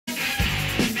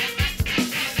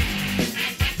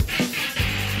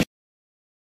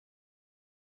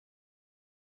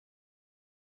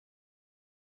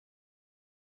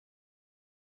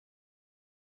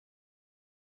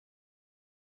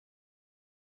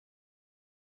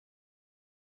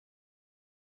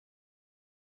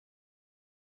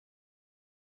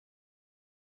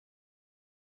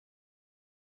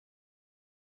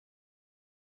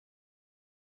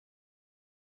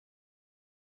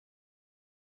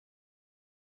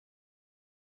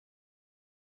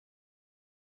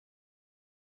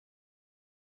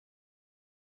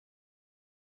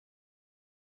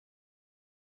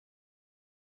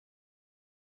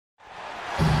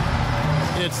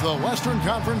It's the Western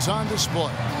Conference on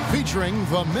display, featuring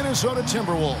the Minnesota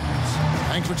Timberwolves.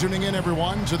 Thanks for tuning in,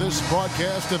 everyone, to this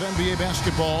broadcast of NBA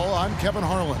basketball. I'm Kevin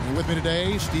Harlan, and with me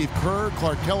today, Steve Kerr,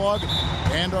 Clark Kellogg,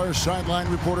 and our sideline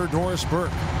reporter, Doris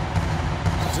Burke.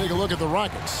 Take a look at the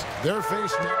Rockets. They're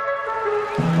facing...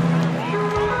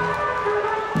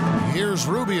 Here's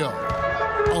Rubio.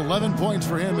 11 points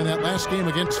for him in that last game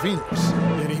against Phoenix.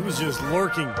 And he was just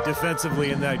lurking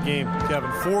defensively in that game, Kevin.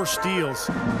 4 steals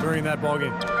during that ball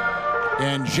game.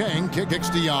 And Zhang kicks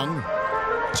to Young.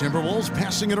 Timberwolves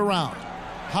passing it around.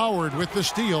 Howard with the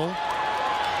steal.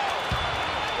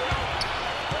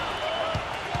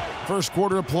 First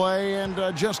quarter of play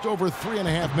and just over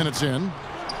 3.5 minutes in.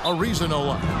 Ariza no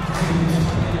look.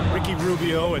 Ricky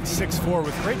Rubio at 6'4"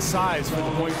 with great size for the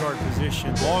point guard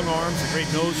position. Long arms, a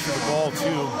great nose for the ball, too.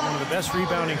 One of the best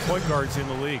rebounding point guards in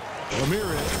the league.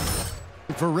 Ramirez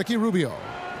for Ricky Rubio.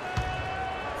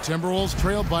 Timberwolves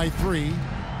trailed by 3.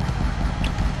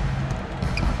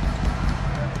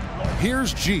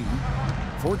 Here's G.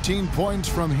 14 points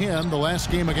from him the last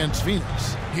game against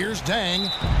Phoenix. Here's Dang.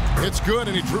 It's good,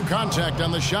 and he drew contact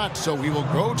on the shot, so he will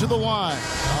go to the line.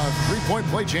 A 3-point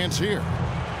play chance here.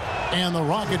 And the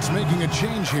Rockets making a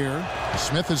change here.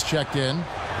 Smith has checked in.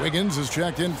 Wiggins has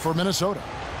checked in for Minnesota.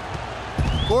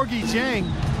 Gorgui Dieng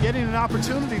getting an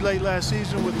opportunity late last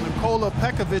season with Nikola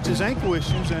Pekovic's ankle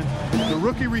issues, and the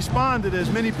rookie responded as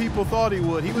many people thought he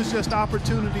would. He was just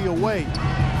opportunity away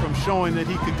from showing that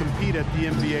he could compete at the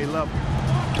NBA level.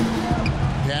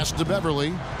 Pass to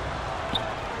Beverly.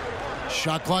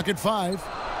 Shot clock at 5.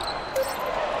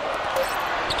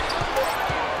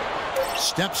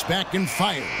 Steps back and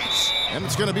fires. And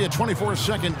it's going to be a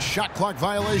 24-second shot clock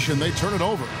violation. They turn it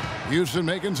over. Houston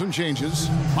making some changes.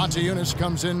 Montejunas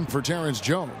comes in for Terrence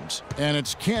Jones. And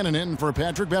it's Cannon in for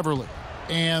Patrick Beverly.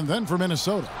 And then for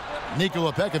Minnesota,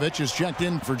 Nikola Pekovic is checked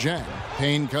in for Zhang.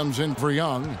 Payne comes in for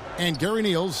Young. And Gary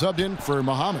Neal subbed in for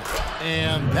Muhammad.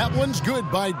 And that one's good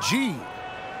by G.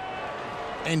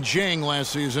 And Zhang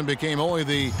last season became only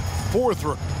the 4th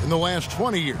rookie in the last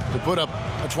 20 years to put up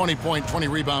a 20-point,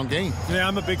 20-rebound game. Yeah,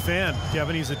 I'm a big fan,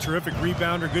 Kevin. He's a terrific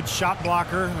rebounder, good shot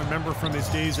blocker. I remember from his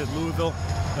days at Louisville.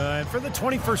 And for the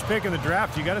 21st pick in the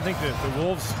draft, you got to think that the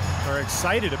Wolves are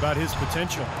excited about his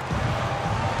potential.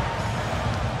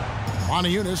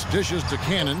 Montejunas dishes to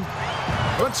Cannon.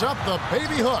 Puts up the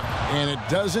baby hook. And it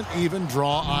doesn't even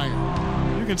draw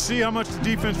iron. You can see how much the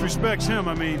defense respects him.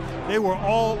 I mean, they were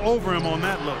all over him on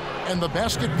that look. And the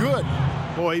basket good.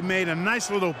 Boy, he made a nice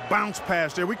little bounce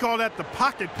pass there. We call that the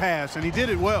pocket pass, and he did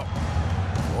it well.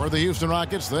 For the Houston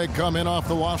Rockets, they come in off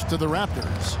the loss to the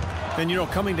Raptors. And, you know,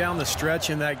 coming down the stretch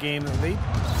in that game, they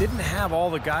didn't have all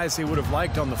the guys they would have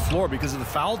liked on the floor because of the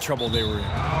foul trouble they were in.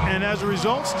 And as a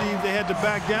result, Steve, they had to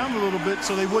back down a little bit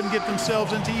so they wouldn't get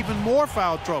themselves into even more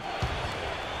foul trouble.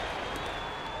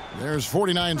 There's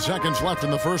 49 seconds left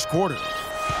in the first quarter.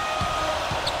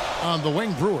 On the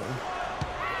wing, Brewer.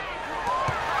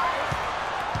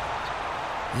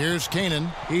 Here's Cannon.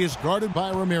 He's guarded by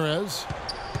Ramirez.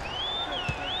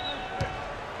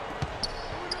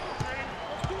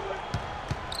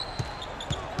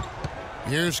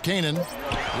 Here's Cannon.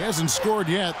 He hasn't scored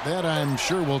yet. That, I'm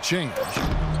sure, will change.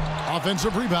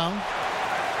 Offensive rebound.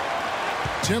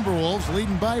 Timberwolves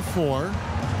leading by 4.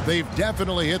 They've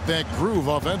definitely hit that groove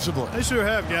offensively. They sure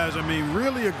have, guys. I mean,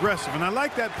 really aggressive. And I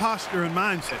like that posture and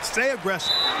mindset. Stay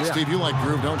aggressive. Yeah. Steve, you like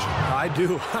groove, don't you? I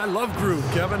do. I love groove,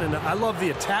 Kevin. And I love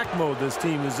the attack mode this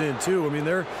team is in, too. I mean,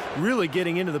 they're really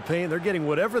getting into the paint. They're getting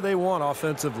whatever they want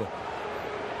offensively.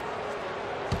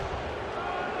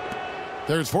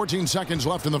 There's 14 seconds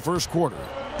left in the first quarter.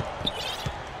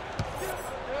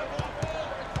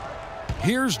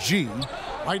 Here's G.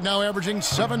 Right now averaging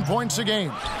 7 points a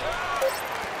game.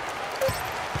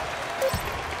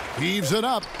 Heaves it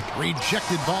up.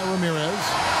 Rejected by Ramirez.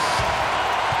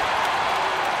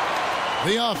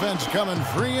 The offense coming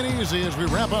free and easy as we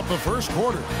wrap up the first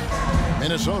quarter.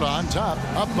 Minnesota on top,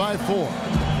 up by 4.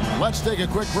 Let's take a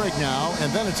quick break now,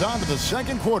 and then it's on to the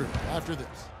second quarter after this.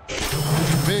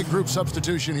 Big group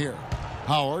substitution here.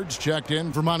 Howard's checked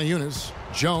in for Montejunas.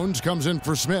 Jones comes in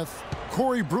for Smith.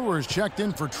 Corey Brewer's checked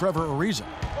in for Trevor Ariza.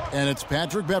 And it's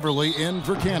Patrick Beverly in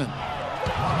for Cannon.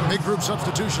 Big group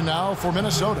substitution now for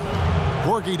Minnesota.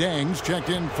 Gorgui Dieng's checked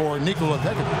in for Nikola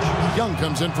Pekovic. Young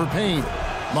comes in for Payne.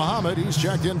 Muhammad, he's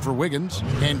checked in for Wiggins.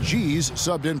 And G's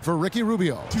subbed in for Ricky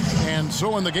Rubio. And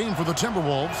so in the game for the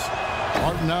Timberwolves,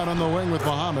 Martin out on the wing with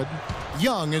Muhammad.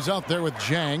 Young is out there with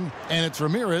Zhang. And it's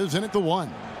Ramirez in at the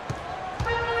 1.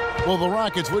 Well, the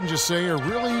Rockets, wouldn't you say, are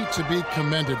really to be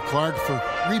commended, Clark, for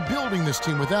rebuilding this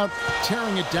team without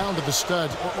tearing it down to the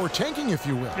studs or tanking, if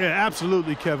you will. Yeah,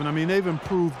 absolutely, Kevin. I mean, they've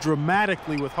improved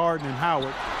dramatically with Harden and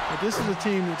Howard. But this is a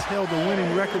team that's held the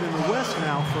winning record in the West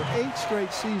now for 8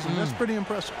 straight seasons. That's pretty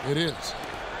impressive. It is.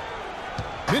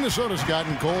 Minnesota's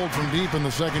gotten cold from deep in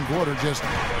the second quarter, just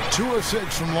 2 of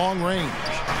 6 from long range.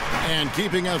 And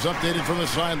keeping us updated from the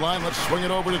sideline, let's swing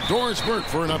it over to Doris Burke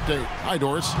for an update. Hi,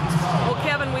 Doris. Well,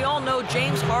 Kevin, we all know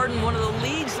James Harden, one of the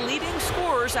league's leading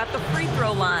scorers at the free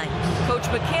throw line. Coach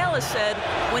McHale has said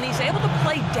when he's able to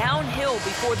play downhill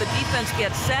before the defense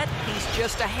gets set, he's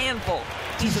just a handful.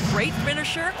 He's a great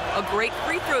finisher, a great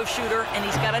free throw shooter, and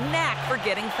he's got a knack for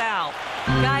getting fouled.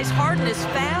 Guys, Harden is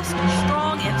fast,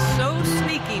 strong, and so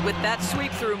sneaky with that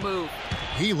sweep-through move.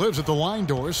 He lives at the line,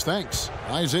 Doris. Thanks.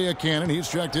 Isaiah Cannon, he's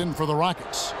checked in for the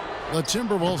Rockets. The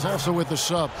Timberwolves also with the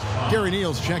sub. Gary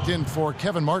Neal's checked in for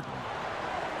Kevin Martin.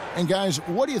 And guys,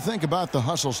 what do you think about the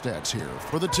hustle stats here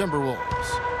for the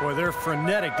Timberwolves? Boy, their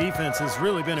frenetic defense has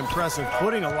really been impressive,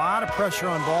 putting a lot of pressure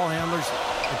on ball handlers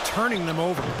and turning them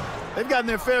over. They've gotten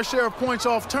their fair share of points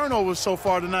off turnovers so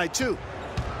far tonight, too.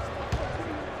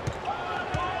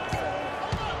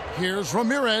 Here's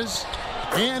Ramirez,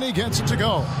 and he gets it to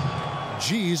go.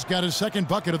 G's got his second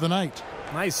bucket of the night.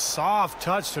 Nice soft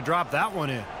touch to drop that one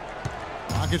in.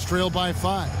 Rockets trail by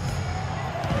 5.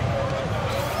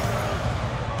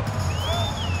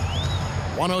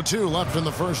 1:02 left in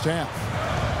the first half.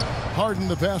 Harden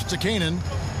the pass to Canaan.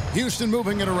 Houston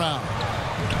moving it around.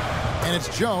 And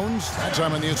it's Jones. That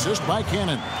time on the assist by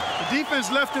Cannon. The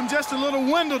defense left him just a little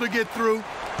window to get through,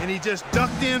 and he just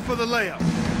ducked in for the layup.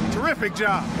 Terrific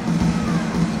job.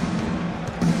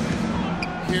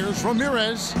 Here's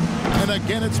Ramirez. And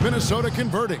again, it's Minnesota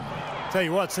converting. Tell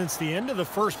you what, since the end of the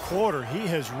first quarter, he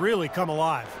has really come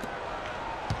alive.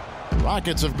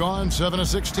 Rockets have gone 7 of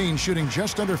 16, shooting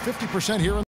just under 50% here in